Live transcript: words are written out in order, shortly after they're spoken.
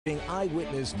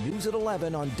Eyewitness News at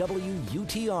 11 on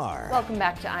WUTR. Welcome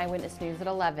back to Eyewitness News at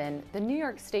 11. The New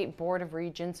York State Board of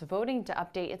Regents voting to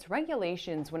update its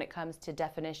regulations when it comes to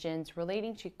definitions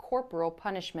relating to corporal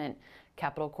punishment.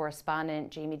 Capitol correspondent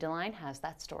Jamie DeLine has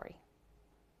that story.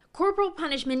 Corporal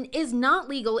punishment is not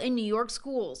legal in New York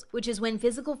schools, which is when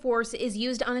physical force is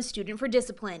used on a student for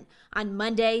discipline. On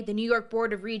Monday, the New York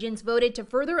Board of Regents voted to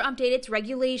further update its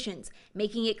regulations,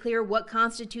 making it clear what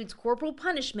constitutes corporal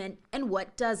punishment and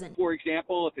what doesn't. For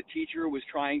example, if a teacher was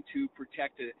trying to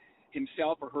protect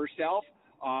himself or herself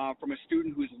from a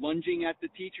student who's lunging at the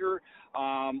teacher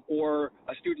or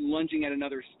a student lunging at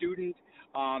another student,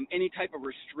 any type of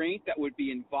restraint that would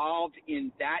be involved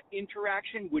in that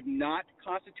interaction would not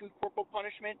constitute corporal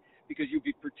punishment because you'd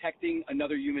be protecting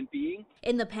another human being.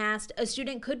 In the past, a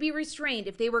student could be restrained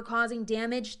if they were causing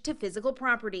damage to physical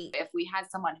property. If we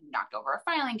had someone who knocked over a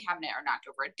filing cabinet or knocked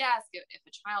over a desk, if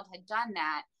a child had done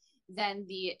that, then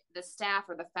the staff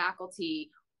or the faculty,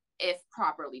 if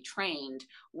properly trained,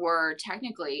 were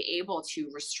technically able to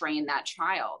restrain that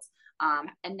child.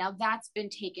 And now that's been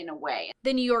taken away.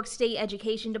 The New York State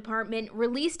Education Department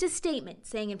released a statement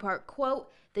saying in part,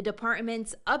 quote, "The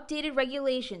department's updated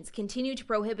regulations continue to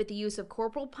prohibit the use of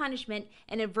corporal punishment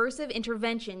and aversive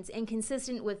interventions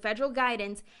inconsistent with federal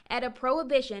guidance at a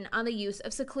prohibition on the use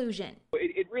of seclusion."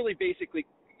 It really basically,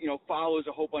 follows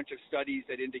a whole bunch of studies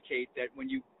that indicate that when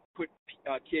you put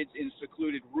kids in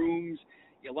secluded rooms,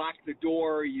 you lock the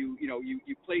door, you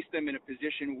place them in a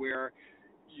position where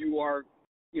you are,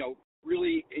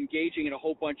 really engaging in a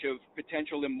whole bunch of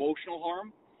potential emotional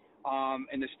harm.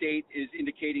 And the state is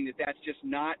indicating that that's just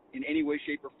not in any way,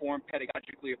 shape, or form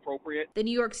pedagogically appropriate. The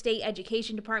New York State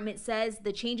Education Department says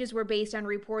the changes were based on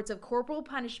reports of corporal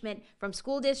punishment from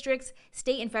school districts,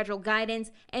 state and federal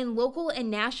guidance, and local and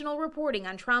national reporting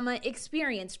on trauma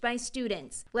experienced by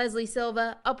students. Leslie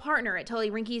Silva, a partner at Tully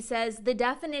Rinke, says the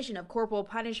definition of corporal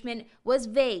punishment was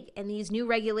vague, and these new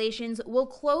regulations will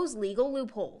close legal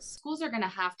loopholes. Schools are going to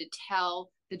have to tell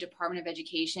the Department of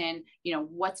Education,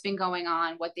 what's been going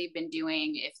on, what they've been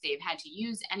doing, if they've had to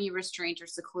use any restraint or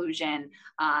seclusion.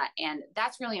 And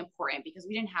that's really important because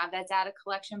we didn't have that data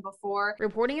collection before.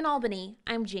 Reporting in Albany,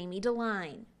 I'm Jamie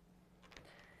DeLine.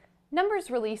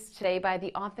 Numbers released today by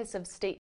the Office of State